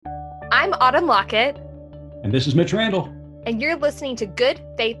I'm Autumn Lockett. And this is Mitch Randall. And you're listening to Good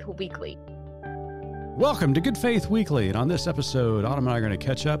Faith Weekly. Welcome to Good Faith Weekly. And on this episode, Autumn and I are going to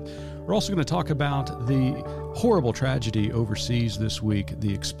catch up. We're also going to talk about the horrible tragedy overseas this week,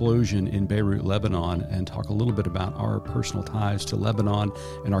 the explosion in Beirut, Lebanon, and talk a little bit about our personal ties to Lebanon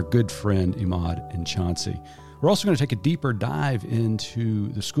and our good friend Imad and Chauncey. We're also going to take a deeper dive into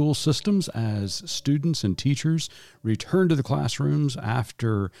the school systems as students and teachers return to the classrooms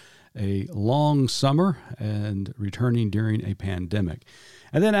after a long summer and returning during a pandemic.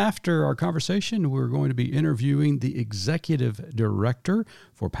 And then after our conversation, we're going to be interviewing the executive director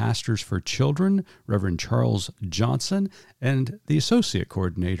for Pastors for Children, Reverend Charles Johnson, and the associate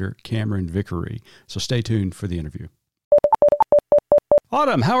coordinator, Cameron Vickery. So stay tuned for the interview.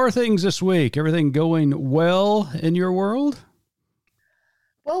 Autumn, how are things this week? Everything going well in your world?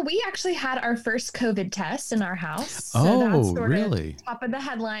 Well, we actually had our first COVID test in our house. So Oh, that's really? Top of the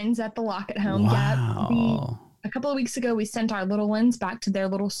headlines at the Lockett home. Wow. Yeah, a couple of weeks ago, we sent our little ones back to their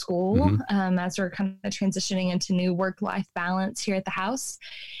little school as we're kind of transitioning into new work-life balance here at the house.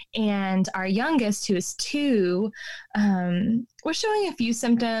 And our youngest, who is 2, was showing a few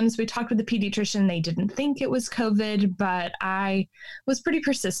symptoms. We talked with the pediatrician. They didn't think it was COVID, but I was pretty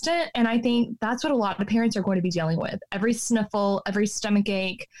persistent. And I think that's what a lot of parents are going to be dealing with. Every sniffle, every stomach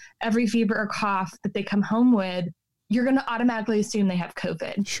ache, every fever or cough that they come home with, you're going to automatically assume they have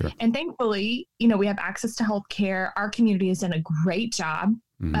COVID. Sure. And thankfully, we have access to healthcare. Our community has done a great job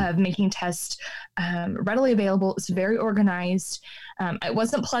of making tests readily available. It's very organized. It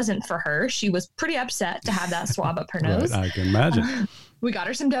wasn't pleasant for her. She was pretty upset to have that swab up her nose. Right, I can imagine. We got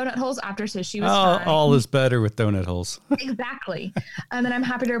her some donut holes after, so she was fine. All is better with donut holes. Exactly. And I'm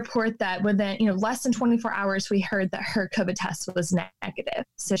happy to report that within, less than 24 hours, we heard that her COVID test was negative.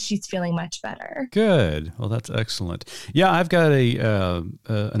 So she's feeling much better. Good. Well, that's excellent. Yeah, I've got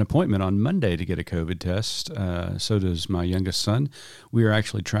an appointment on Monday to get a COVID test. So does my youngest son. We are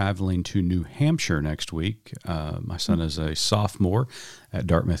actually traveling to New Hampshire next week. My son is a sophomore at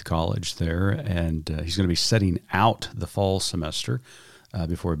Dartmouth College there, and he's going to be setting out the fall semester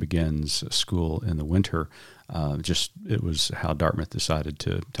before he begins school in the winter. It was how Dartmouth decided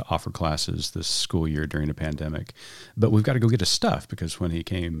to offer classes this school year during a pandemic. But we've got to go get his stuff because when he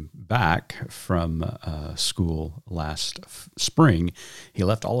came back from school last spring, he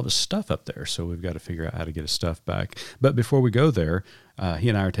left all of his stuff up there. So we've got to figure out how to get his stuff back. But before we go there, he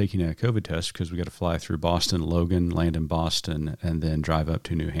and I are taking a COVID test because we got to fly through Boston, Logan, land in Boston, and then drive up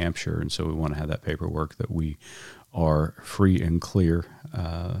to New Hampshire. And so we want to have that paperwork that we are free and clear.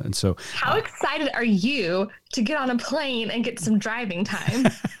 And so how excited are you to get on a plane and get some driving time?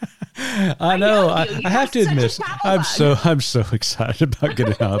 I know. I have to admit, I'm so excited about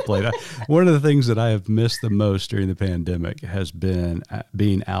getting on a plane. One of the things that I have missed the most during the pandemic has been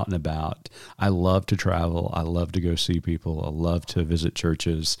being out and about. I love to travel. I love to go see people. I love to visit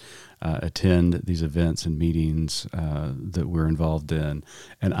churches, attend these events and meetings that we're involved in,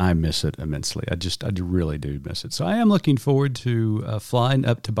 and I miss it immensely. I really do miss it. So I am looking forward to flying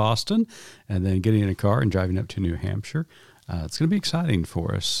up to Boston and then getting in a car and driving up to New Hampshire. It's going to be exciting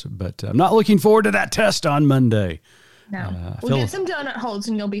for us, but I'm not looking forward to that test on Monday. No, we'll get some donut holes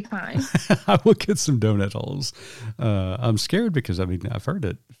and you'll be fine. I will get some donut holes. I'm scared because, I've heard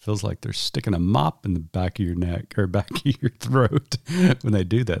it feels like they're sticking a mop in the back of your neck or back of your throat when they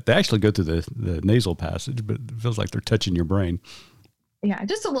do that. They actually go through the nasal passage, but it feels like they're touching your brain. Yeah,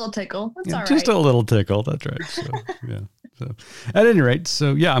 just a little tickle. That's all right. Just a little tickle. That's right. So, yeah. So, at any rate,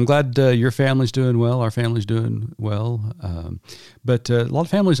 I'm glad your family's doing well. Our family's doing well. But a lot of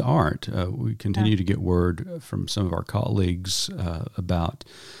families aren't. We continue to get word from some of our colleagues about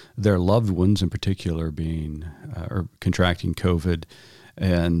their loved ones in particular being or contracting COVID.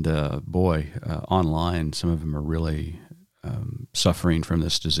 And online, some of them are really suffering from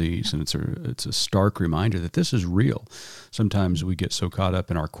this disease. And it's a stark reminder that this is real. Sometimes we get so caught up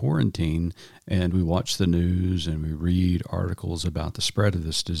in our quarantine and we watch the news and we read articles about the spread of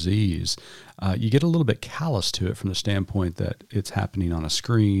this disease. You get a little bit callous to it from the standpoint that it's happening on a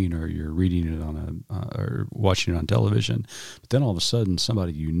screen or you're reading it or watching it on television. But then all of a sudden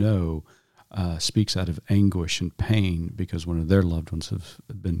somebody speaks out of anguish and pain because one of their loved ones has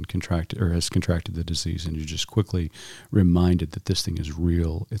contracted the disease, and you're just quickly reminded that this thing is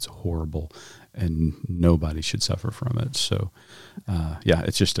real, it's horrible, and nobody should suffer from it. So,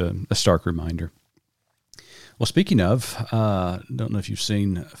 it's just a stark reminder. Well, speaking of, don't know if you've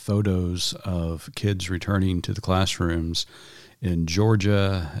seen photos of kids returning to the classrooms in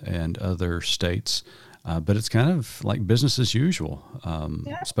Georgia and other states. But it's kind of like business as usual,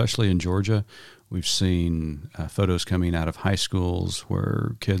 especially in Georgia. We've seen photos coming out of high schools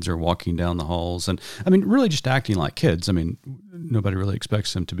where kids are walking down the halls and, I mean, really just acting like kids. I mean, nobody really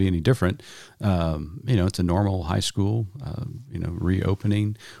expects them to be any different. It's a normal high school,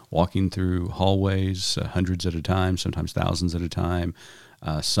 reopening, walking through hallways, hundreds at a time, sometimes thousands at a time.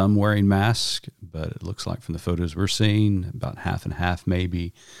 Some wearing masks, but it looks like from the photos we're seeing, about half and half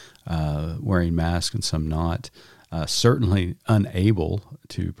maybe wearing masks and some not. Certainly unable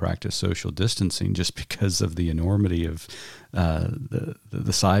to practice social distancing just because of the enormity of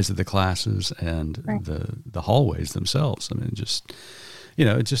the size of the classes and Right. the hallways themselves. I mean,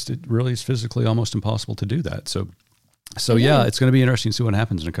 it really is physically almost impossible to do that. So it's going to be interesting to see what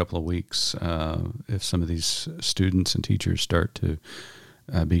happens in a couple of weeks if some of these students and teachers start to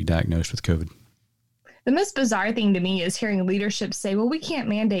be diagnosed with COVID. The most bizarre thing to me is hearing leadership say, well, we can't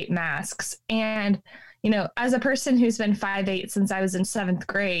mandate masks. And, as a person who's been 5'8" since I was in 7th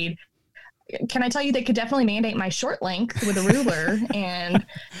grade, can I tell you they could definitely mandate my short length with a ruler and,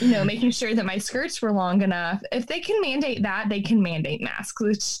 making sure that my skirts were long enough. If they can mandate that, they can mandate masks.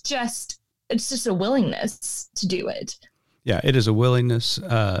 It's just a willingness to do it. Yeah, it is a willingness,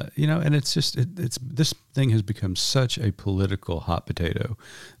 and it's just, it's this thing has become such a political hot potato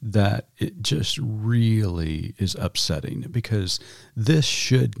that it just really is upsetting because this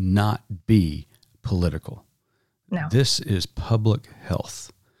should not be political. No. This is public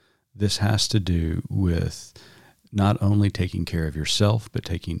health. This has to do with not only taking care of yourself, but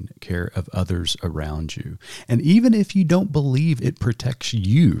taking care of others around you. And even if you don't believe it protects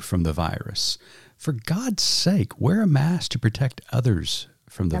you from the virus, for God's sake, wear a mask to protect others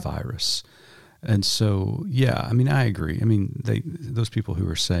from the virus. And so, I agree. I mean, those people who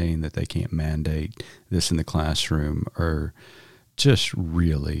are saying that they can't mandate this in the classroom are just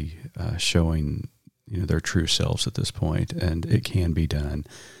really showing, their true selves at this point, and it can be done.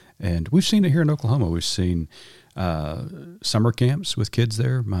 And we've seen it here in Oklahoma. We've seen summer camps with kids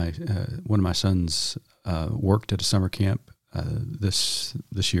there. One of my sons worked at a summer camp this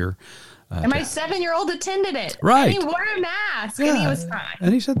year. And my 7-year-old attended it. Right. And he wore a mask and he was fine.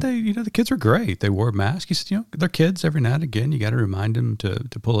 And he said the kids were great. They wore masks. He said, they're kids every now and again. You got to remind them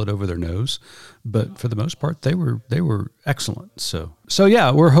to pull it over their nose. But for the most part, they were excellent. So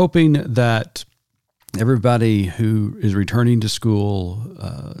we're hoping that everybody who is returning to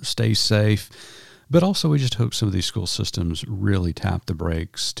school stays safe. But also, we just hope some of these school systems really tap the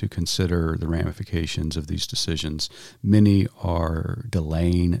brakes to consider the ramifications of these decisions. Many are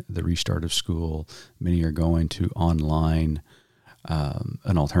delaying the restart of school. Many are going to online,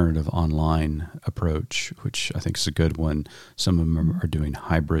 an alternative online approach, which I think is a good one. Some of them are doing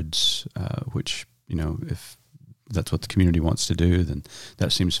hybrids, which, if that's what the community wants to do, then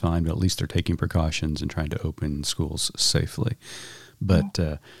that seems fine. But at least they're taking precautions and trying to open schools safely. But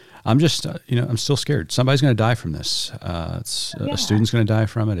I'm just, I'm still scared. Somebody's going to die from this. A student's going to die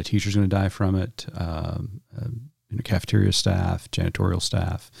from it. A teacher's going to die from it. Cafeteria staff, janitorial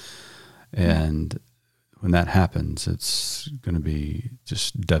staff. And when that happens, it's going to be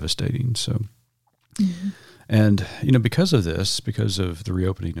just devastating. So, and, because of this, because of the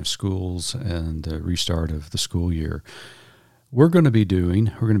reopening of schools and the restart of the school year, we're going to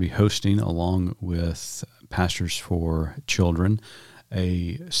be hosting, along with Pastors for Children,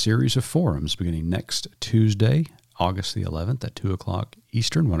 a series of forums beginning next Tuesday, August the 11th at 2 o'clock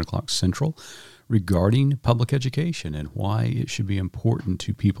Eastern, 1 o'clock Central, regarding public education and why it should be important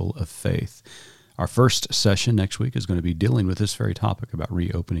to people of faith. Our first session next week is going to be dealing with this very topic about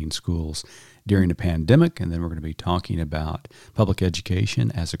reopening schools during a pandemic, and then we're going to be talking about public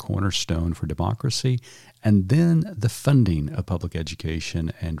education as a cornerstone for democracy, and then the funding of public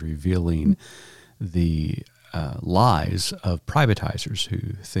education and revealing the lies of privatizers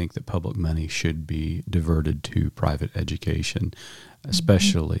who think that public money should be diverted to private education,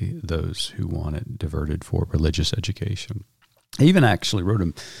 especially those who want it diverted for religious education. I even actually wrote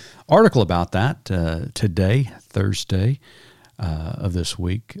an article about that today, Thursday of this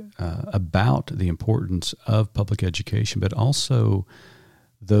week, about the importance of public education, but also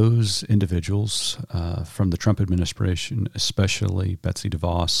those individuals from the Trump administration, especially Betsy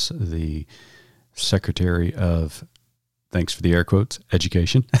DeVos, the Secretary of, thanks for the air quotes,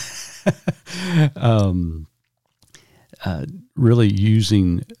 education, really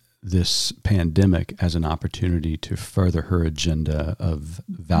using this pandemic as an opportunity to further her agenda of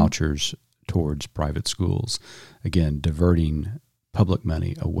vouchers towards private schools. Again, diverting public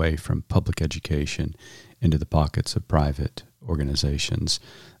money away from public education into the pockets of private organizations,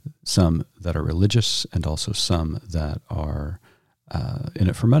 some that are religious and also some that are in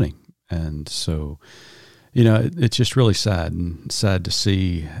it for money. And so, it's just really sad to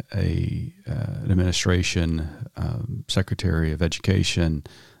see an administration, Secretary of Education,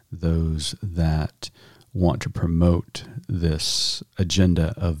 those that want to promote this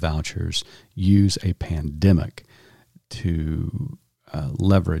agenda of vouchers use a pandemic to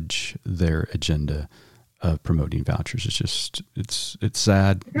leverage their agenda of promoting vouchers. It's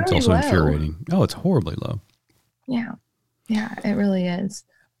sad. Really it's also low. infuriating. Oh, it's horribly low. Yeah, it really is.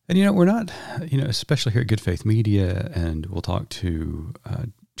 And, we're not, especially here at Good Faith Media, and we'll talk to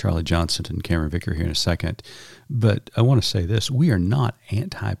Charlie Johnson and Cameron Vicker here in a second. But I want to say this, we are not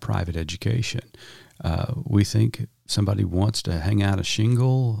anti-private education. We think somebody wants to hang out a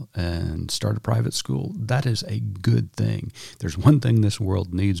shingle and start a private school. That is a good thing. There's one thing this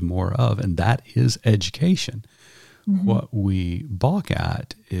world needs more of, and that is education. Mm-hmm. What we balk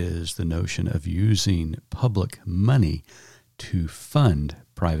at is the notion of using public money to fund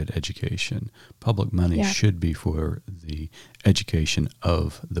private education. Public money should be for the education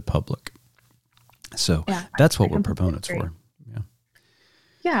of the public. So that's what we're proponents for.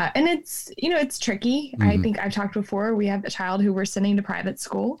 Yeah. And it's tricky. Mm-hmm. I think I've talked before, we have a child who we're sending to private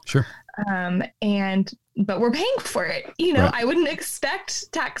school. Sure. But we're paying for it. Right. I wouldn't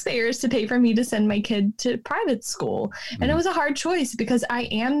expect taxpayers to pay for me to send my kid to private school. Mm-hmm. And it was a hard choice because I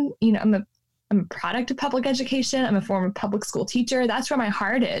am, I'm a product of public education. I'm a former public school teacher. That's where my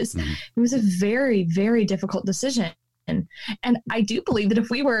heart is. Mm-hmm. It was a very, very difficult decision. And I do believe that if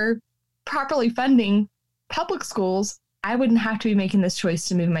we were properly funding public schools, I wouldn't have to be making this choice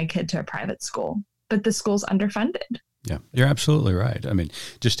to move my kid to a private school. But the school's underfunded. Yeah, you're absolutely right. I mean,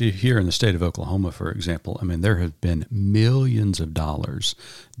 just here in the state of Oklahoma, for example, there have been millions of dollars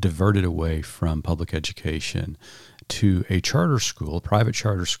diverted away from public education to a charter school, a private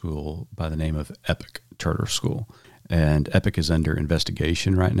charter school by the name of Epic Charter School. And Epic is under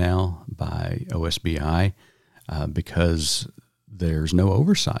investigation right now by OSBI because there's no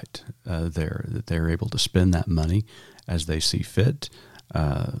oversight there, that they're able to spend that money as they see fit.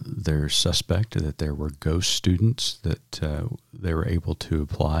 They're suspect that there were ghost students that they were able to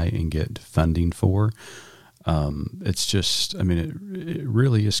apply and get funding for. It's just, it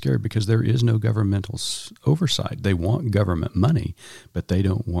really is scary because there is no governmental oversight. They want government money, but they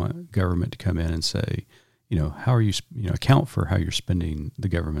don't want government to come in and say, how are you, account for how you're spending the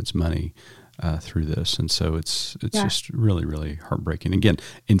government's money through this. And so it's just really, really heartbreaking. Again,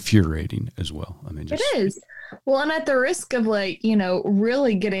 infuriating as well. It is. Well, and at the risk of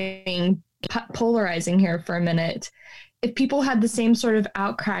really getting polarizing here for a minute, if people had the same sort of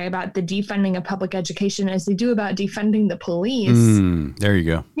outcry about the defunding of public education as they do about defunding the police, there you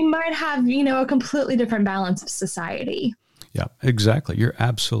go. You might have, a completely different balance of society. Yeah, exactly. You're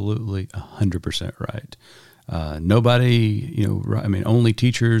absolutely 100% right. Nobody, only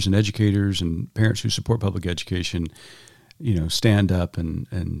teachers and educators and parents who support public education, stand up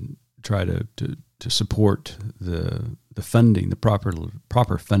and try to support the funding, the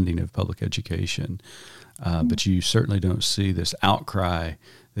proper funding of public education. But you certainly don't see this outcry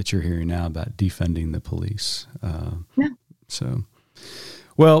that you're hearing now about defunding the police. So,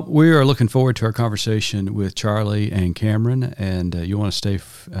 well, we are looking forward to our conversation with Charlie and Cameron, and you want to stay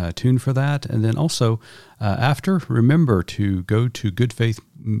tuned for that. And then also, after, remember to go to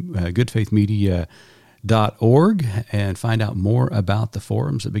goodfaithmedia.org and find out more about the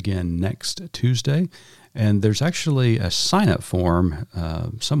forums that begin next Tuesday. And there's actually a sign-up form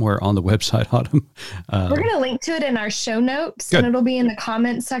somewhere on the website, Autumn. We're going to link to it in our show notes, Good. And it'll be in the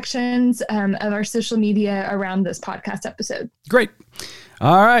comment sections of our social media around this podcast episode. Great.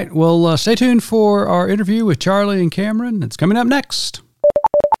 All right. Well, stay tuned for our interview with Charlie and Cameron. It's coming up next.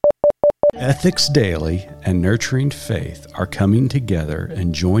 Ethics Daily and Nurturing Faith are coming together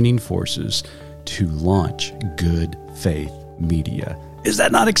and joining forces to launch Good Faith Media. Is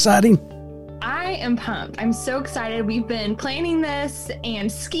that not exciting? I am pumped. I'm so excited. We've been planning this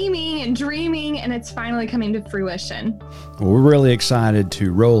and scheming and dreaming, and it's finally coming to fruition. Well, we're really excited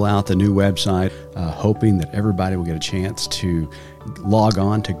to roll out the new website, hoping that everybody will get a chance to log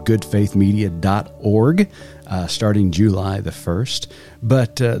on to goodfaithmedia.org starting July the 1st.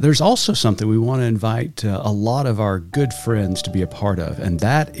 But there's also something we want to invite a lot of our good friends to be a part of, and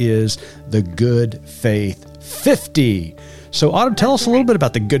that is the Good Faith 50. So, Autumn, tell us a little bit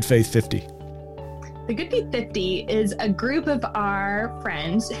about the Good Faith 50. The Good Faith 50 is a group of our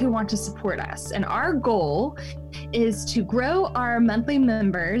friends who want to support us. And our goal is to grow our monthly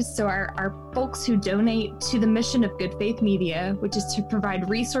members, so our folks who donate to the mission of Good Faith Media, which is to provide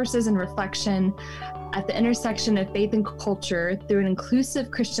resources and reflection at the intersection of faith and culture through an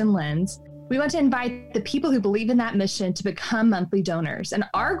inclusive Christian lens. We want to invite the people who believe in that mission to become monthly donors. And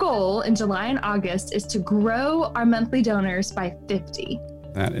our goal in July and August is to grow our monthly donors by 50.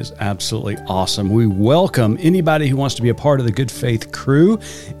 That is absolutely awesome. We welcome anybody who wants to be a part of the Good Faith crew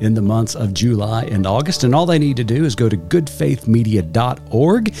in the months of July and August. And all they need to do is go to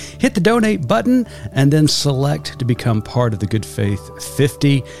goodfaithmedia.org, hit the donate button, and then select to become part of the Good Faith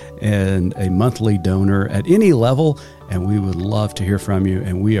 50 and a monthly donor at any level. And we would love to hear from you.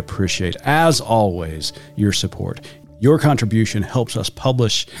 And we appreciate, as always, your support. Your contribution helps us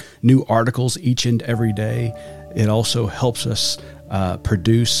publish new articles each and every day. It also helps us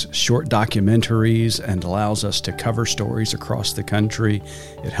produce short documentaries and allows us to cover stories across the country.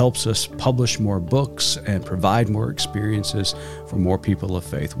 It helps us publish more books and provide more experiences for more people of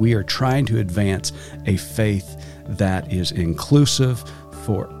faith. We are trying to advance a faith that is inclusive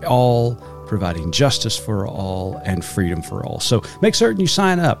for all, providing justice for all and freedom for all. So make certain you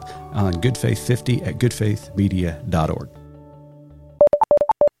sign up on Good Faith 50 at goodfaithmedia.org.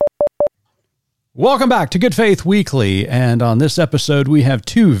 Welcome back to Good Faith Weekly, and on this episode we have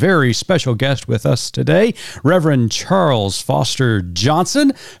two very special guests with us today. Reverend Charles Foster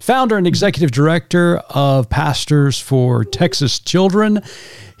Johnson, founder and executive director of Pastors for Texas Children.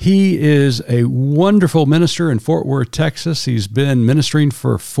 He is a wonderful minister in Fort Worth, Texas. He's been ministering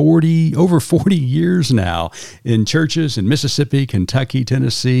for over 40 years now in churches in Mississippi, Kentucky,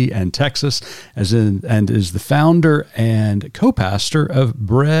 Tennessee, and Texas, and is the founder and co-pastor of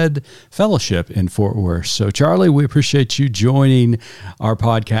Bread Fellowship in Fort Worth. So, Charlie, we appreciate you joining our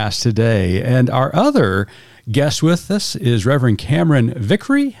podcast today. And our other guest with us is Reverend Cameron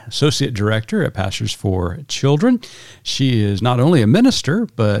Vickery, Associate Director at Pastors for Children. She is not only a minister,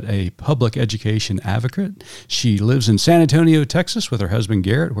 but a public education advocate. She lives in San Antonio, Texas with her husband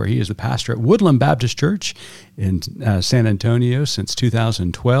Garrett, where he is the pastor at Woodland Baptist Church in San Antonio since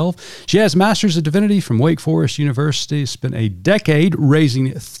 2012. She has Master's of Divinity from Wake Forest University, spent a decade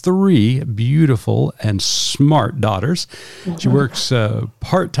raising 3 beautiful and smart daughters. She works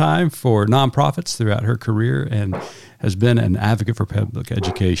part-time for nonprofits throughout her career and has been an advocate for public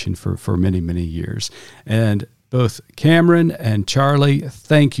education for many, many years. And both Cameron and Charlie,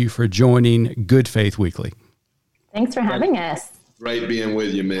 thank you for joining Good Faith Weekly. Thanks for having us. Great being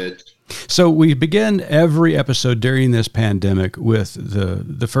with you, Mitch. So we begin every episode during this pandemic with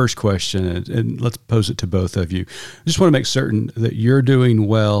the first question, and let's pose it to both of you. I just want to make certain that you're doing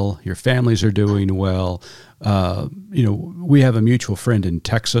well, your families are doing well. We have a mutual friend in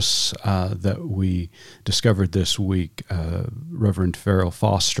Texas that we discovered this week, Reverend Farrell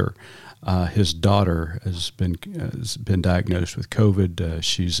Foster. His daughter has been diagnosed with COVID.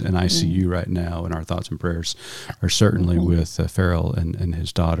 She's in ICU right now, and our thoughts and prayers are certainly with Farrell and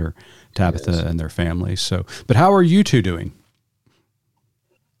his daughter, Tabitha, and their family. So, but how are you two doing?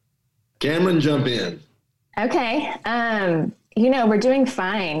 Cameron, jump in. Okay. We're doing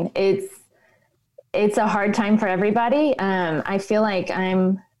fine. It's a hard time for everybody. I feel like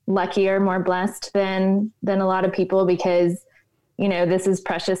I'm luckier, more blessed than a lot of people because this is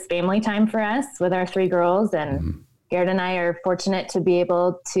precious family time for us with our 3 girls, and Garrett and I are fortunate to be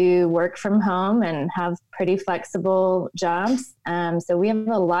able to work from home and have pretty flexible jobs. So we have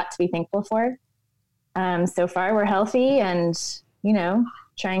a lot to be thankful for. So far we're healthy and,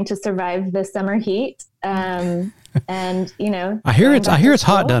 trying to survive the summer heat. I hear it's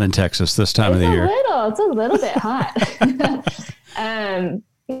hot down in Texas this time of the year. It's a little bit hot.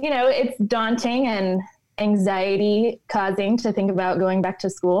 It's daunting and anxiety causing to think about going back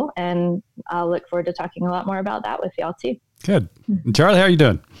to school. And I'll look forward to talking a lot more about that with y'all too. Good. Charlie, how are you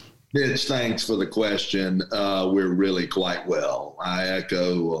doing? Mitch, thanks for the question. We're really quite well. I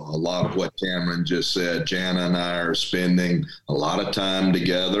echo a lot of what Cameron just said. Jana and I are spending a lot of time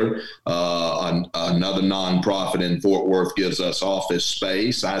together. Another nonprofit in Fort Worth gives us office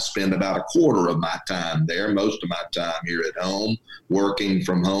space. I spend about a quarter of my time there, most of my time here at home, working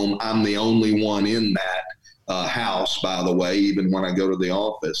from home. I'm the only one in that house, by the way, even when I go to the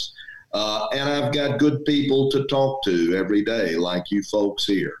office. And I've got good people to talk to every day, like you folks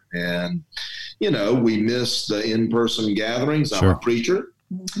here. And, we miss the in-person gatherings. Sure. I'm a preacher.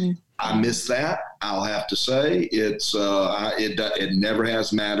 Mm-hmm. I miss that. I'll have to say it never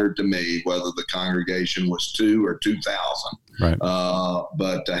has mattered to me whether the congregation was 2 or 2,000. Right.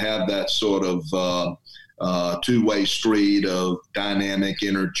 But to have that sort of two-way street of dynamic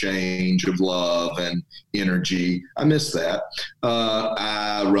interchange of love and energy. I miss that.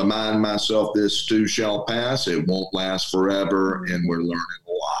 I remind myself this too shall pass. It won't last forever, and we're learning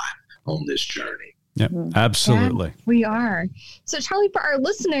a lot on this journey. Yep, absolutely. Yeah, we are. So, Charlie, for our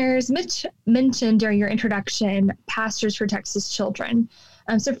listeners, Mitch mentioned during your introduction, Pastors for Texas Children.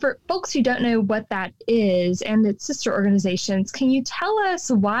 So for folks who don't know what that is and its sister organizations, can you tell us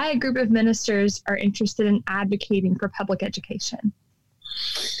why a group of ministers are interested in advocating for public education?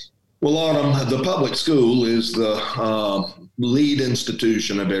 Well, Autumn, the public school is the lead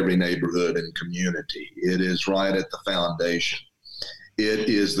institution of every neighborhood and community. It is right at the foundation. It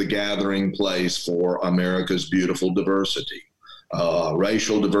is the gathering place for America's beautiful diversity.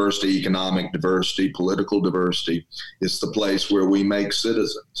 Racial diversity, economic diversity, political diversity. It's the place where we make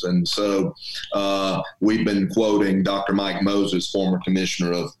citizens. And so we've been quoting Dr. Mike Moses, former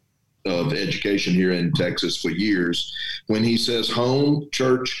commissioner of education here in Texas for years, when he says home,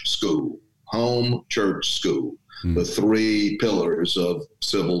 church, school, home, church, school, the three pillars of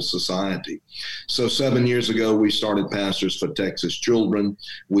civil society. So 7 years ago, we started Pastors for Texas Children.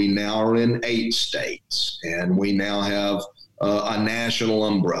 We now are in 8 states, and we now have a national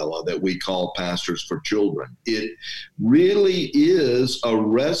umbrella that we call Pastors for Children. It really is a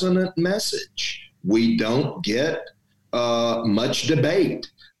resonant message. We don't get much debate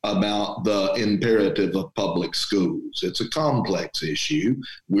about the imperative of public schools. It's a complex issue.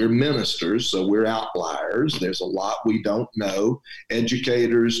 We're ministers, so we're outliers. There's a lot we don't know.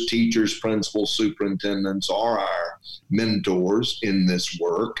 Educators, teachers, principals, superintendents are our mentors in this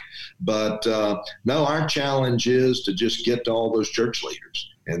work. But no, our challenge is to just get to all those church leaders.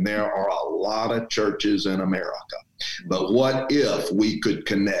 And there are a lot of churches in America. But what if we could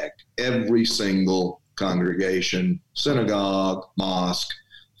connect every single congregation, synagogue, mosque,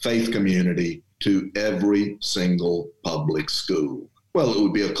 faith community to every single public school? Well, it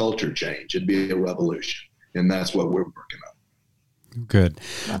would be a culture change. It'd be a revolution. And that's what we're working on. Good.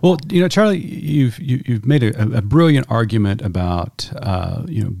 Well, Charlie, you've made a brilliant argument about,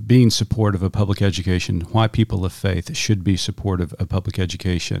 being supportive of public education, why people of faith should be supportive of public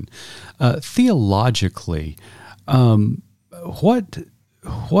education. Theologically,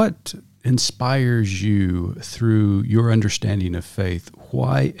 what inspires you through your understanding of faith,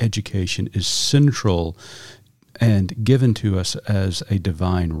 why education is central and given to us as a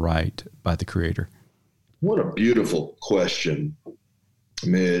divine right by the Creator? What a beautiful question,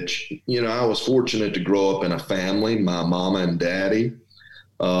 Mitch. I was fortunate to grow up in a family. My mama and daddy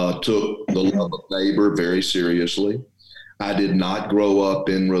took the love of neighbor very seriously. I did not grow up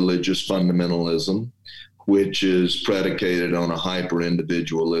in religious fundamentalism, which is predicated on a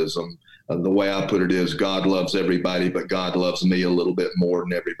hyper-individualism. The way I put it is God loves everybody, but God loves me a little bit more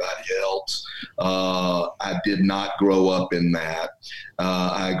than everybody else. I did not grow up in that.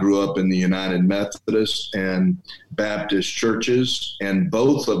 I grew up in the United Methodist and Baptist churches, and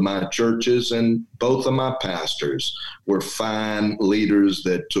both of my churches and both of my pastors were fine leaders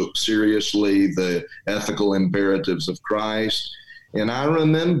that took seriously the ethical imperatives of Christ. And I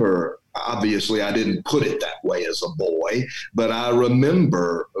remember, obviously, I didn't put it that way as a boy, but I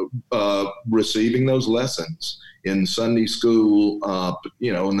remember receiving those lessons in Sunday school,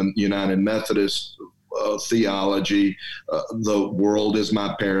 in the United Methodist theology. The world is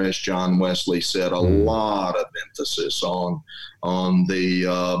my parish, John Wesley said, a lot of emphasis on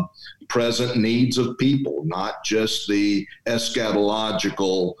the present needs of people, not just the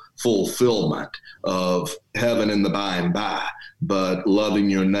eschatological fulfillment of heaven in the by and by, but loving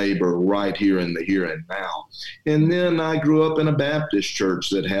your neighbor right here in the here and now. And then I grew up in a Baptist church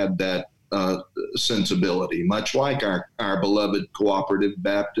that had that sensibility, much like our beloved Cooperative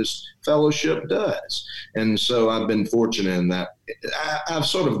Baptist Fellowship does. And so I've been fortunate in that. I've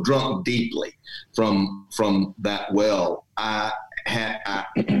sort of drunk deeply from that well. I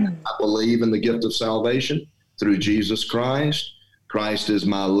believe in the gift of salvation through Jesus Christ. Christ is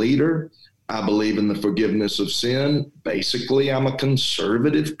my leader. I believe in the forgiveness of sin. Basically, I'm a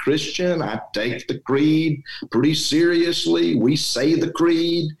conservative Christian. I take the creed pretty seriously. We say the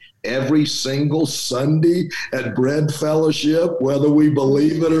creed every single Sunday at Bread Fellowship, whether we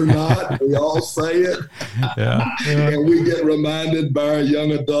believe it or not. We all say it. Yeah. And we get reminded by our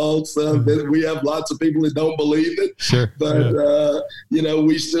young adults that we have lots of people that don't believe it. Sure. But,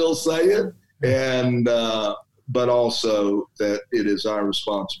 we still say it. And, but also that it is our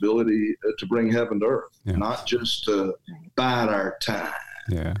responsibility to bring heaven to earth, not just to bide our time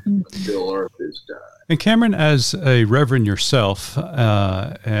until earth is done. And Cameron, as a reverend yourself,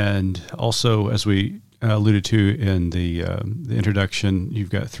 and also as we alluded to in the introduction, you've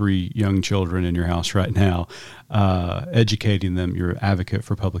got 3 young children in your house right now, educating them. You're an advocate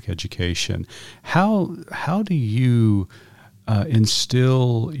for public education. How do you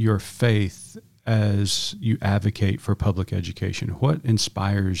instill your faith as you advocate for public education? What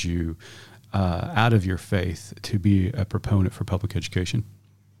inspires you out of your faith to be a proponent for public education?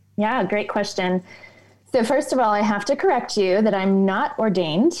 Yeah, great question. So first of all, I have to correct you that I'm not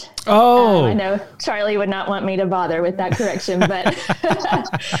ordained. Oh, I know Charlie would not want me to bother with that correction, but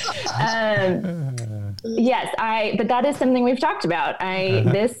yes, but that is something we've talked about.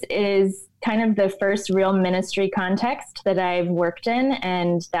 This is kind of the first real ministry context that I've worked in.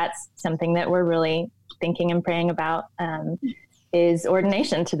 And that's something that we're really thinking and praying about, is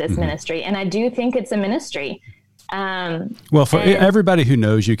ordination to this ministry. And I do think it's a ministry. Well, for everybody who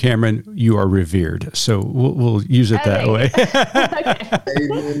knows you, Cameron, you are revered. So we'll use it that way.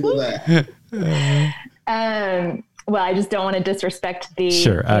 Well, I just don't want to disrespect the.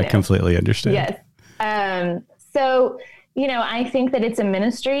 Sure, I completely understand. Yes. So, I think that it's a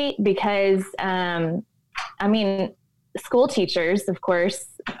ministry because, school teachers, of course,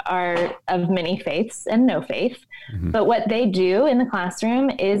 are of many faiths and no faith, but what they do in the classroom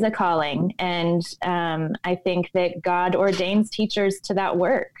is a calling. And I think that God ordains teachers to that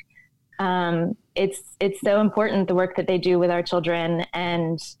work. It's so important, the work that they do with our children.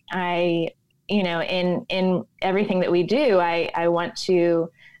 And in everything that we do, I want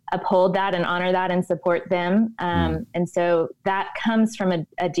to uphold that and honor that and support them. And so that comes from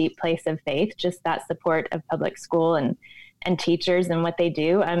a deep place of faith, just that support of public school and teachers and what they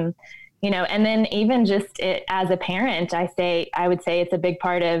do. And then even just as a parent, I would say it's a big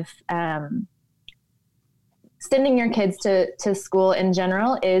part of sending your kids to school in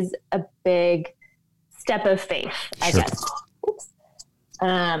general is a big step of faith, I guess. Oops.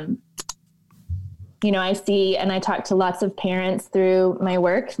 I see, and I talk to lots of parents through my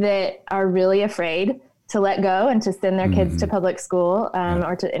work that are really afraid to let go and to send their kids to public school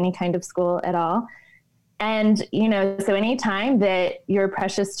or to any kind of school at all. And, so anytime that your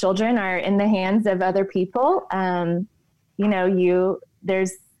precious children are in the hands of other people, that's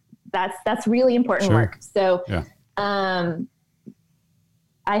really important work. So I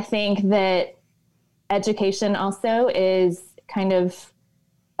think that education also is kind of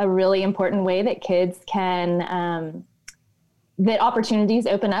a really important way that kids can, that opportunities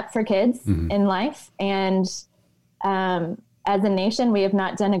open up for kids in life. And as a nation, we have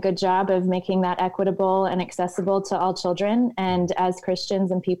not done a good job of making that equitable and accessible to all children. And as Christians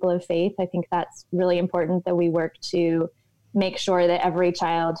and people of faith, I think that's really important that we work to make sure that every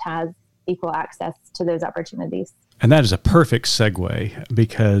child has equal access to those opportunities. And that is a perfect segue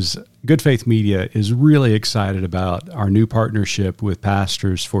because Good Faith Media is really excited about our new partnership with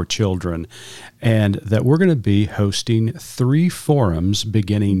Pastors for Children, and that we're going to be hosting 3 forums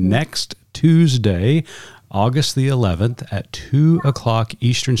beginning next Tuesday, August the 11th at 2 o'clock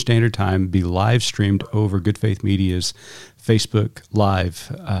Eastern Standard Time, be live streamed over Good Faith Media's Facebook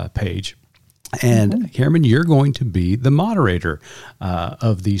Live page. And Cameron, you're going to be the moderator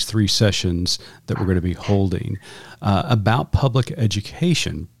of these 3 sessions that we're going to be holding about public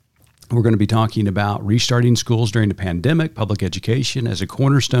education. We're going to be talking about restarting schools during the pandemic, public education as a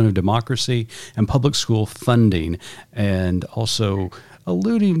cornerstone of democracy, and public school funding, and also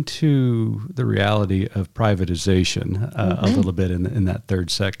alluding to the reality of privatization a little bit in that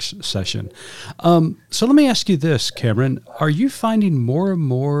third session. So let me ask you this, Cameron. Are you finding more and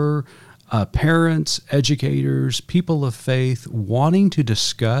more parents, educators, people of faith wanting to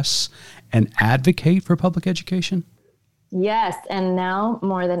discuss and advocate for public education? Yes, and now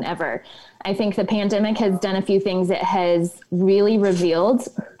more than ever. I think the pandemic has done a few things. It has really revealed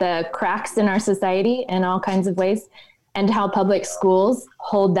the cracks in our society in all kinds of ways, and how public schools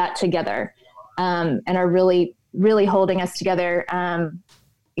hold that together and are really, really holding us together,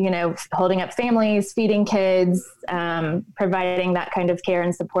 holding up families, feeding kids, providing that kind of care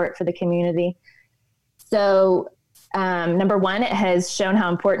and support for the community. So number one, it has shown how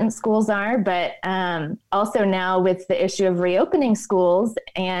important schools are, but also now with the issue of reopening schools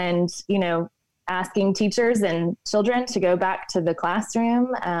and, asking teachers and children to go back to the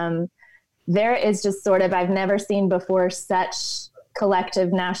classroom, there is just I've never seen before such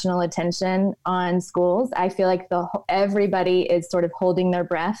collective national attention on schools. I feel like everybody is sort of holding their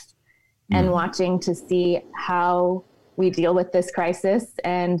breath and watching to see how we deal with this crisis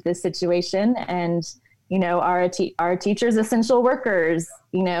and this situation. And, are teachers essential workers?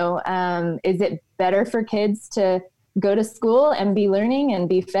 Is it better for kids to go to school and be learning and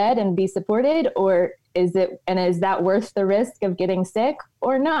be fed and be supported, or is that worth the risk of getting sick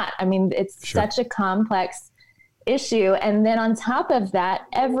or not? I mean, it's such a complex issue. And then on top of that,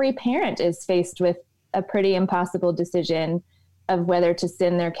 every parent is faced with a pretty impossible decision of whether to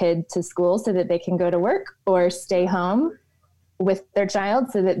send their kid to school so that they can go to work or stay home with their child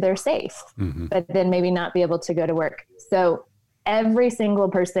so that they're safe, but then maybe not be able to go to work. So every single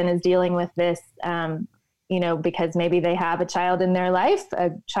person is dealing with this, because maybe they have a child in their life, a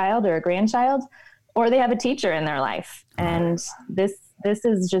child or a grandchild, or they have a teacher in their life. And this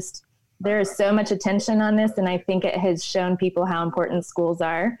is just, there is so much attention on this. And I think it has shown people how important schools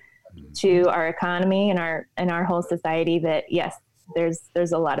are to our economy and our whole society, that yes,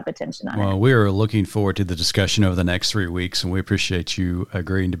 there's a lot of attention on it. Well, we are looking forward to the discussion over the next 3 weeks, and we appreciate you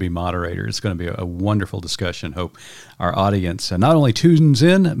agreeing to be moderator. It's going to be a wonderful discussion. Hope our audience not only tunes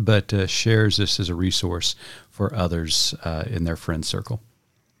in, but shares this as a resource for others in their friend circle.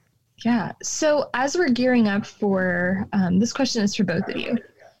 Yeah. So as we're gearing up for, this question is for both of you.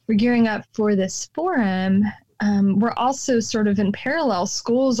 We're gearing up for this forum. We're also sort of in parallel.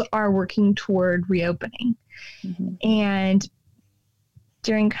 Schools are working toward reopening. Mm-hmm. And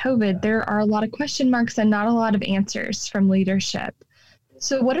during COVID, there are a lot of question marks and not a lot of answers from leadership.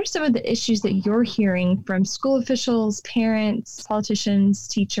 So what are some of the issues that you're hearing from school officials, parents, politicians,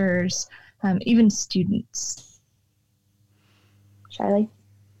 teachers, even students? Charlie?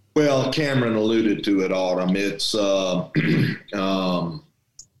 Well, Cameron alluded to it, Autumn. It's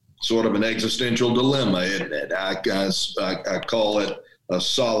sort of an existential dilemma, isn't it? I call it a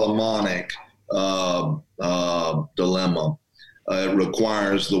Solomonic dilemma. It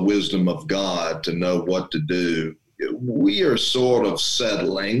requires the wisdom of God to know what to do. We are sort of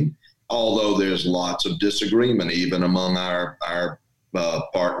settling, although there's lots of disagreement even among our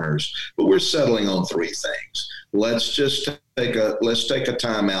partners, but we're settling on three things. Let's take a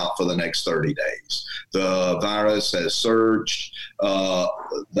time out for the next 30 days. The virus has surged.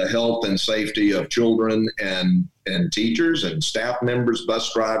 The health and safety of children and teachers and staff members,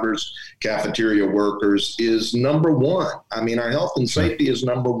 bus drivers, cafeteria workers is number one. I mean, our health and safety is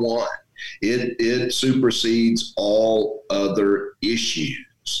number one. It supersedes all other issues.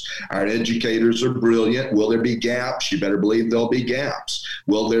 Our educators are brilliant. Will there be gaps? You better believe there'll be gaps.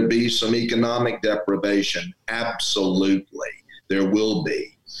 Will there be some economic deprivation? Absolutely, there will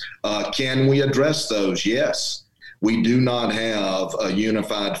be. Can we address those? Yes. We do not have a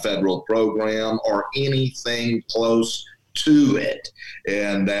unified federal program or anything close to it,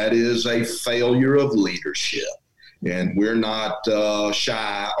 and that is a failure of leadership. And we're not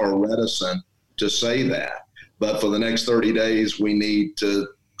shy or reticent to say that. But for the next 30 days, we need to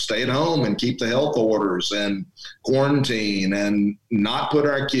stay at home and keep the health orders and quarantine and not put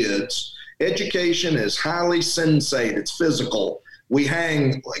our kids. Education is highly sensate. It's physical.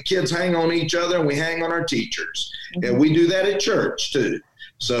 Kids hang on each other, and we hang on our teachers. Mm-hmm. And we do that at church too.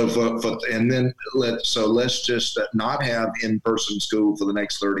 So let's just not have in-person school for the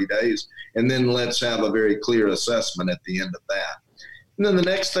next 30 days. And then let's have a very clear assessment at the end of that. And then the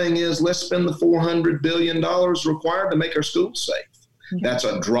next thing is, let's spend the $400 billion required to make our schools safe. Mm-hmm. That's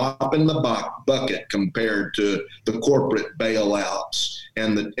a drop in the bucket compared to the corporate bailouts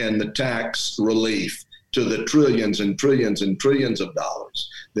and the tax relief to the trillions and trillions and trillions of dollars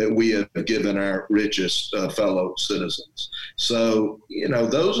that we have given our richest fellow citizens. So,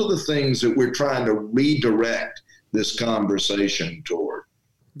 those are the things that we're trying to redirect this conversation toward.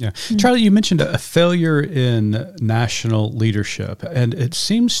 Yeah. Charlie, you mentioned a failure in national leadership, and it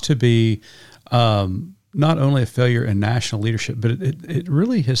seems to be not only a failure in national leadership, but it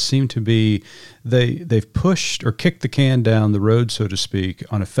really has seemed to be they've pushed or kicked the can down the road, so to speak,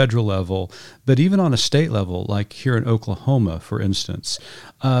 on a federal level, but even on a state level, like here in Oklahoma, for instance,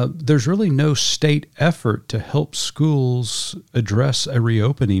 there's really no state effort to help schools address a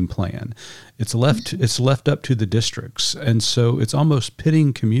reopening plan. It's left up to the districts. And so it's almost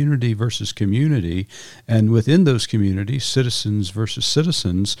pitting community versus community. And within those communities, citizens versus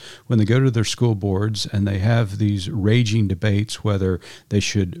citizens, when they go to their school boards and they have these raging debates whether they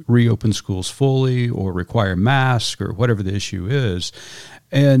should reopen schools fully or require masks or whatever the issue is.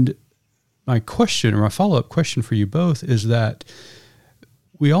 And my question, or my follow-up question for you both, is that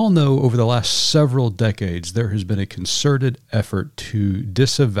we all know over the last several decades there has been a concerted effort to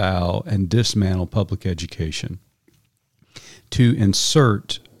disavow and dismantle public education, to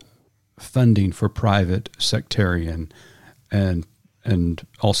insert funding for private sectarian and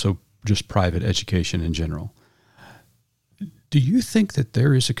also just private education in general. Do you think that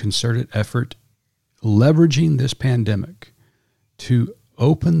there is a concerted effort leveraging this pandemic to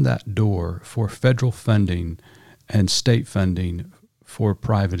open that door for federal funding and state funding for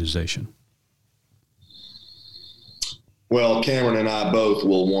privatization? Well, Cameron and I both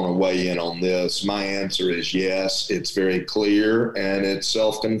will want to weigh in on this. My answer is yes. It's very clear, and it's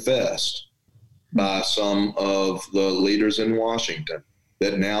self-confessed by some of the leaders in Washington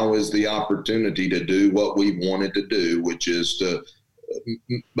that now is the opportunity to do what we wanted to do, which is to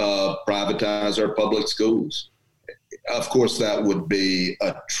privatize our public schools. Of course, that would be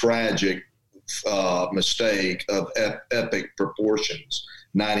a tragic mistake of epic proportions.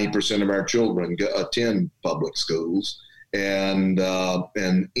 90% of our children attend public schools, and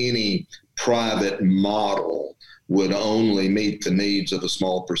any private model would only meet the needs of a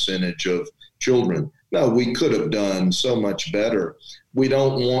small percentage of children. No, we could have done so much better. We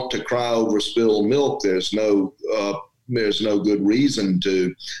don't want to cry over spilled milk. There's no good reason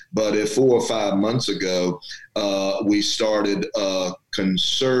to. But if 4 or 5 months ago, we started a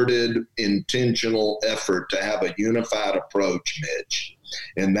concerted, intentional effort to have a unified approach, Mitch,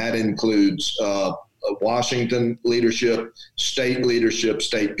 and that includes Washington leadership,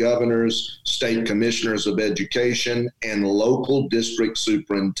 state governors, state commissioners of education, and local district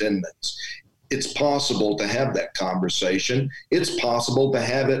superintendents. It's possible to have that conversation. It's possible to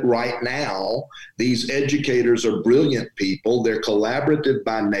have it right now. These educators are brilliant people. They're collaborative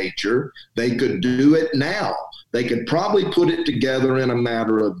by nature. They could do it now. They could probably put it together in a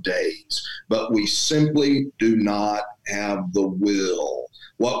matter of days, but we simply do not have the will.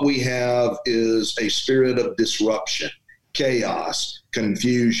 What we have is a spirit of disruption, chaos,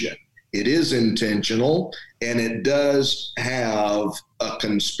 confusion. It is intentional, and it does have a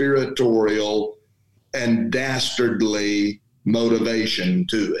conspiratorial and dastardly motivation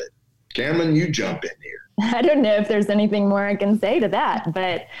to it. Cameron, you jump in here. I don't know if there's anything more I can say to that,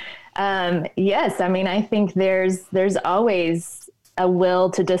 but yes, I mean, I think there's always a will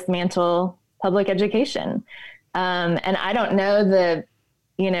to dismantle public education. And I don't know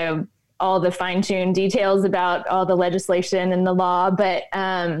all the fine-tuned details about all the legislation and the law, but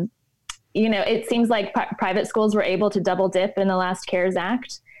it seems like private schools were able to double dip in the last CARES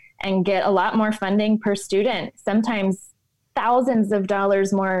Act and get a lot more funding per student, sometimes thousands of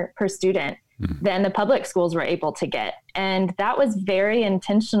dollars more per student than the public schools were able to get. And that was very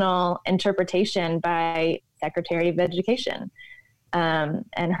intentional interpretation by Secretary of Education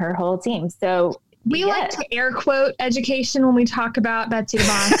and her whole team. So we like to air quote education when we talk about Betsy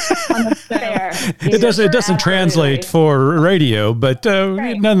DeVos on the show. It doesn't translate for radio, but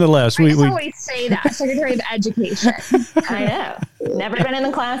nonetheless, we always say that Secretary of Education. I know. Never been in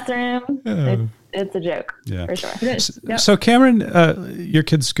the classroom. It's a joke, for sure. So Cameron, your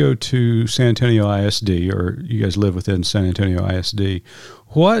kids go to San Antonio ISD, or you guys live within San Antonio ISD.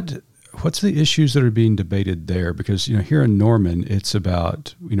 What's the issues that are being debated there? Because, here in Norman, it's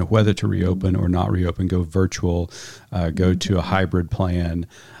about, whether to reopen or not reopen, go virtual, go to a hybrid plan,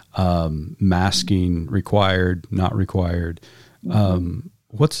 masking required, not required.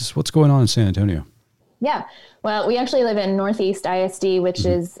 What's going on in San Antonio? Yeah. Well, we actually live in Northeast ISD, which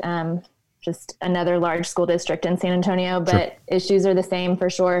is just another large school district in San Antonio, but issues are the same for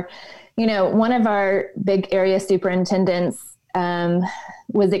sure. One of our big area superintendents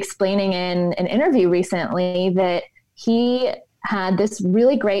was explaining in an interview recently that he had this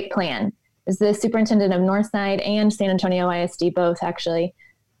really great plan. Is the superintendent of Northside and San Antonio ISD both actually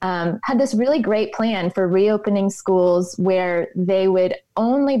had this really great plan for reopening schools where they would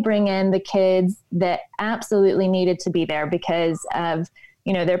only bring in the kids that absolutely needed to be there because of,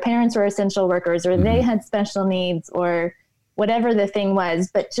 their parents were essential workers or they had special needs or whatever the thing was,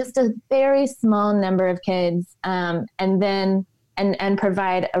 but just a very small number of kids, and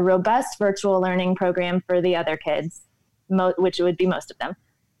provide a robust virtual learning program for the other kids, which would be most of them.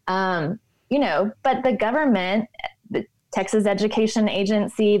 But the government, the Texas Education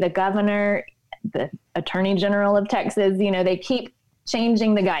Agency, the governor, the Attorney General of Texas, they keep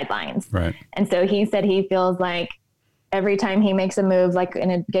changing the guidelines. Right. And so he said he feels like every time he makes a move, like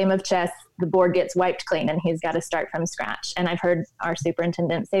in a game of chess, the board gets wiped clean and he's got to start from scratch. And I've heard our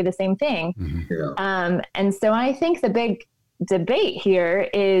superintendent say the same thing. And so I think the big debate here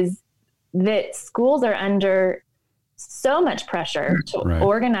is that schools are under so much pressure to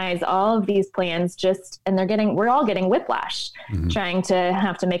organize all of these plans and we're all getting whiplash trying to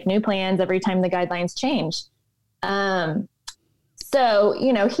have to make new plans every time the guidelines change. So,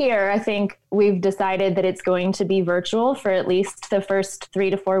 here I think we've decided that it's going to be virtual for at least the first 3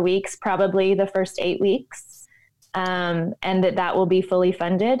 to 4 weeks, probably the first 8 weeks. And that will be fully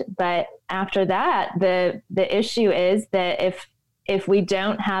funded. But after that, the issue is that if we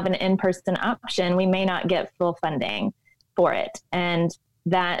don't have an in-person option, we may not get full funding for it. And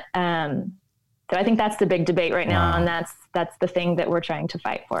that, so I think that's the big debate right now. And that's the thing that we're trying to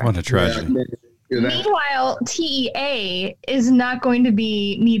fight for. What a tragedy. Meanwhile, TEA is not going to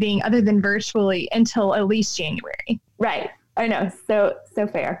be meeting other than virtually until at least January. Right. I know. So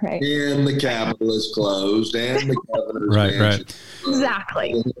fair, right? And the Capitol is closed, and the governor's mansion.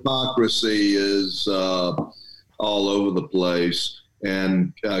 Exactly. The democracy is all over the place.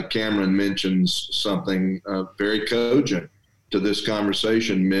 And Cameron mentions something very cogent. to this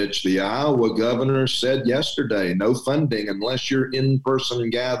conversation, Mitch, the Iowa governor said yesterday, no funding unless you're in-person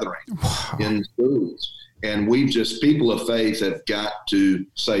gathering in schools. And people of faith have got to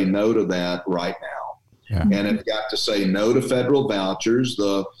say no to that right now. Yeah. And have got to say no to federal vouchers.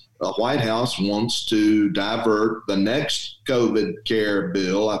 The White House wants to divert the next COVID care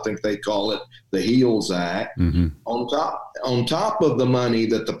bill. I think they call it the HEALS Act, on top of the money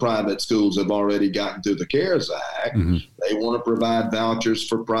that the private schools have already gotten through the CARES Act. They want to provide vouchers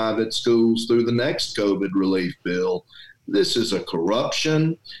for private schools through the next COVID relief bill. This is a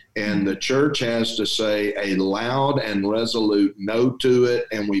corruption, and the church has to say a loud and resolute no to it,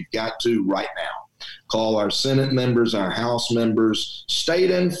 and we've got to right now. Call our Senate members, our House members,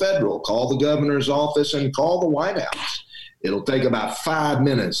 state and federal. Call the governor's office and call the White House. It'll take about 5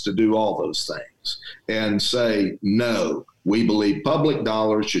 minutes to do all those things and say, no, we believe public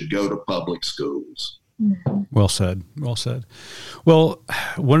dollars should go to public schools. Well said. Well said. Well,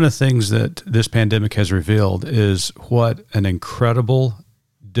 one of the things that this pandemic has revealed is what an incredible,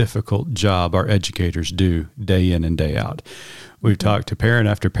 difficult job our educators do day in and day out. We've talked to parent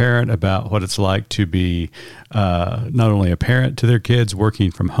after parent about what it's like to be not only a parent to their kids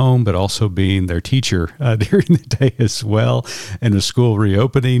working from home, but also being their teacher during the day as well. And the school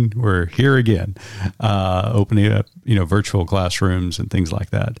reopening, we're here again, opening up, virtual classrooms and things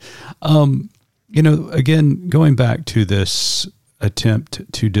like that. Again, going back to this attempt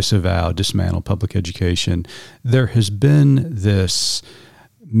to dismantle public education, there has been this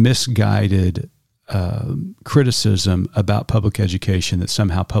misguided criticism about public education that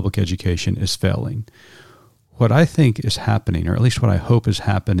somehow public education is failing. What I think is happening, or at least what I hope is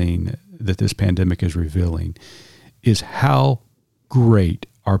happening, that this pandemic is revealing, is how great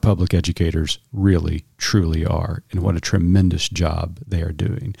our public educators really, truly are, and what a tremendous job they are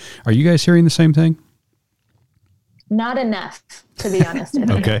doing. Are you guys hearing the same thing? Not enough, to be honest with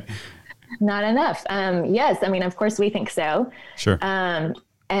you. Okay. Not enough. Yes. I mean, of course we think so. Sure.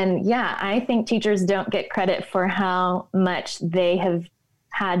 And yeah, I think teachers don't get credit for how much they have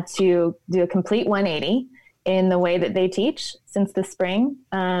had to do a complete 180 in the way that they teach since the spring.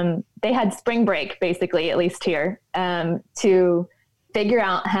 They had spring break, basically, at least here, to figure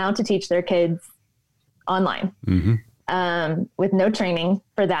out how to teach their kids online with no training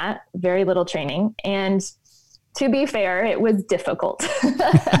for that, very little training. And to be fair, it was difficult.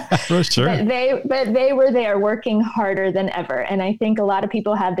 For sure. But they were there working harder than ever. And I think a lot of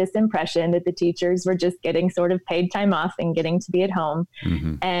people have this impression that the teachers were just getting sort of paid time off and getting to be at home.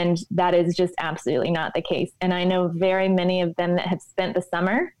 And that is just absolutely not the case. And I know very many of them that have spent the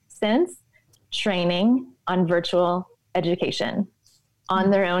summer since training on virtual education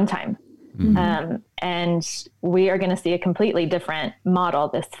on their own time. And we are going to see a completely different model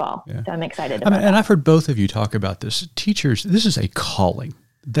this fall. Yeah. So I'm excited about it. And I've heard both of you talk about this. Teachers, this is a calling.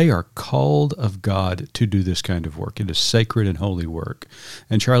 They are called of God to do this kind of work. It is sacred and holy work.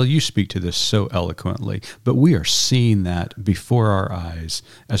 And Charlie, you speak to this so eloquently, but we are seeing that before our eyes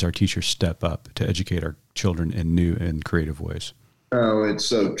as our teachers step up to educate our children in new and creative ways. Oh, it's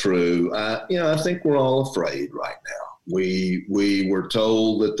so true. I think we're all afraid right now. We were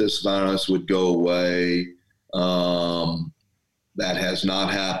told that this virus would go away. That has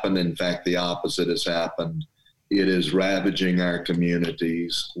not happened. In fact, the opposite has happened. It is ravaging our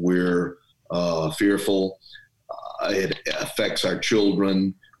communities. We're fearful. It affects our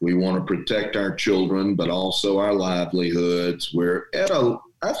children. We want to protect our children, but also our livelihoods.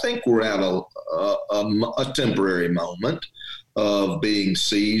 I think we're at a temporary moment of being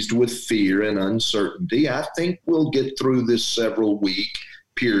seized with fear and uncertainty. I think we'll get through this several week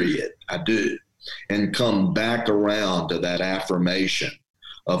period. I do. And come back around to that affirmation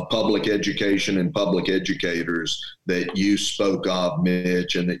of public education and public educators that you spoke of,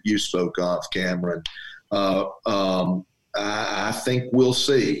 Mitch, and that you spoke of, Cameron. I think we'll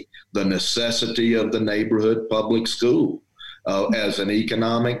see the necessity of the neighborhood public school as an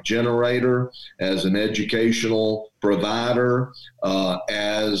economic generator, as an educational provider,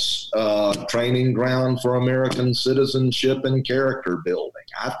 as a training ground for American citizenship and character building.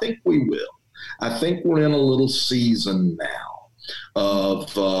 I think we will. I think we're in a little season now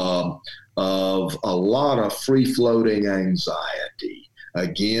of a lot of free-floating anxiety.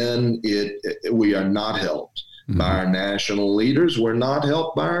 Again, we are not helped by our national leaders. We're not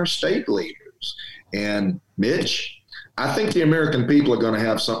helped by our state leaders. And Mitch, I think the American people are going to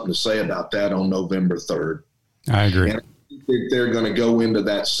have something to say about that on November 3rd. I agree. And I think they're going to go into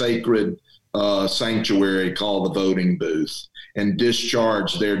that sacred sanctuary called the voting booth and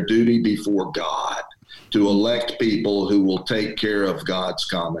discharge their duty before God to elect people who will take care of God's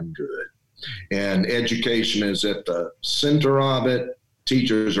common good. And education is at the center of it.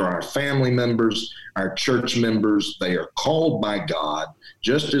 Teachers are our family members, our church members. They are called by God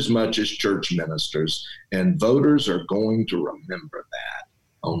just as much as church ministers, and voters are going to remember that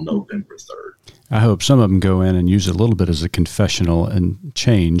on November 3rd. I hope some of them go in and use it a little bit as a confessional and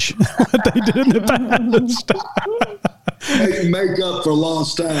change what they did in the past. Hey, make up for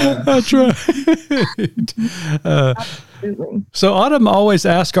lost time. That's right. So Autumn always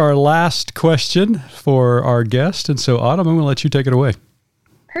asks our last question for our guest. And so Autumn, I'm going to let you take it away.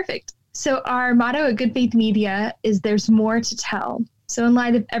 Perfect. So our motto at Good Faith Media is there's more to tell. So in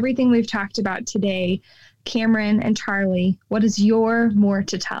light of everything we've talked about today, Cameron and Charlie, what is your more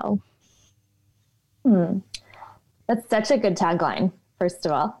to tell? That's such a good tagline, first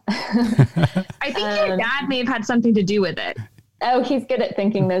of all. I think your dad may have had something to do with it. Oh, he's good at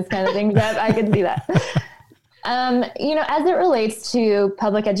thinking those kind of things up. I can see that. As it relates to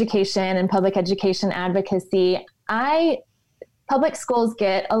public education and public education advocacy, public schools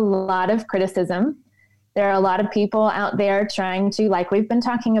get a lot of criticism. There are a lot of people out there trying to, like we've been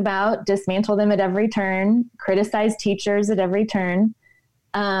talking about, dismantle them at every turn, criticize teachers at every turn.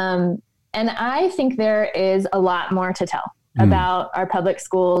 And I think there is a lot more to tell about our public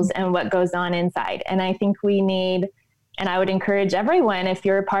schools and what goes on inside. And I think we need, and I would encourage everyone, if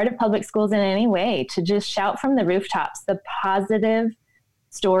you're a part of public schools in any way, to just shout from the rooftops the positive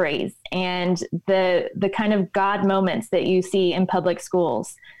stories and the kind of God moments that you see in public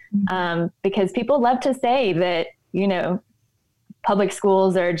schools. Because people love to say that, public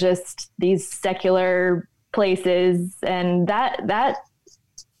schools are just these secular places, and that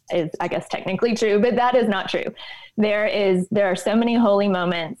is, I guess, technically true, but that is not true. There are so many holy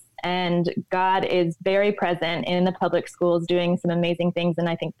moments, and God is very present in the public schools doing some amazing things, and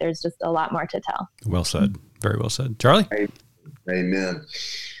I think there's just a lot more to tell. Well said. Very well said. Charlie? Amen.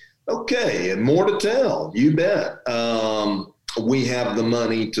 Okay, and more to tell. You bet. We have the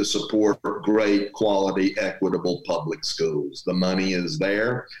money to support great quality, equitable public schools. The money is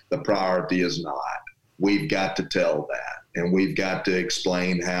there. The priority is not. We've got to tell that, and we've got to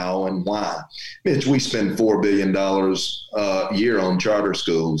explain how and why. Mitch, we spend $4 billion a year on charter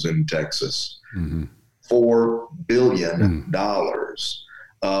schools in Texas. Mm-hmm. $4 billion.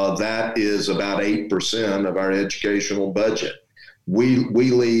 That is about 8% of our educational budget. We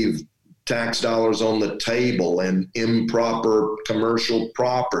leave tax dollars on the table in improper commercial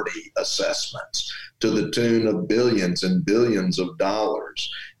property assessments to the tune of billions and billions of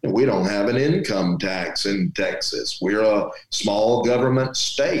dollars. And we don't have an income tax in Texas. We're a small government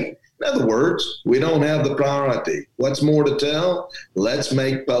state. In other words, we don't have the priority. What's more to tell? Let's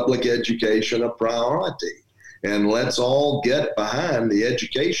make public education a priority. And let's all get behind the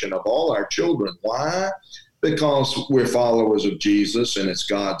education of all our children. Why? Because we're followers of Jesus, and it's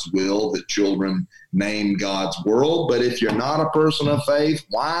God's will that children name God's world. But if you're not a person of faith,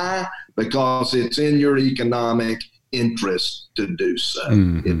 why? Because it's in your economic interest to do so.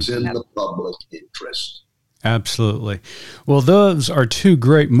 Mm-hmm. It's in the public interest. Absolutely. Well, those are two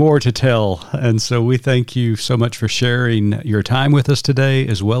great more to tell. And so we thank you so much for sharing your time with us today,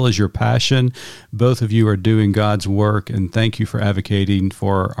 as well as your passion. Both of you are doing God's work, and thank you for advocating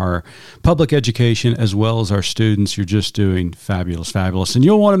for our public education as well as our students. You're just doing fabulous. And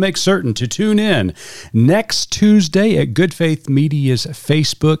you'll want to make certain to tune in next Tuesday at Good Faith Media's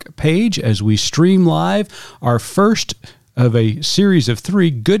Facebook page as we stream live our first of a series of 3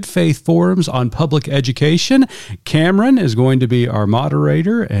 Good Faith forums on public education. Cameron is going to be our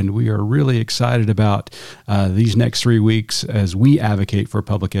moderator, and we are really excited about these next 3 weeks as we advocate for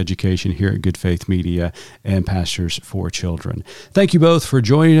public education here at Good Faith Media and Pastors for Children. Thank you both for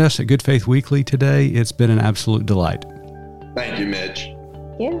joining us at Good Faith Weekly today. It's been an absolute delight. Thank you, Mitch.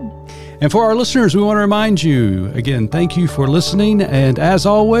 Yeah. And for our listeners, we want to remind you, again, thank you for listening, and as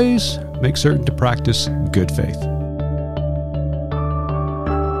always, make certain to practice good faith.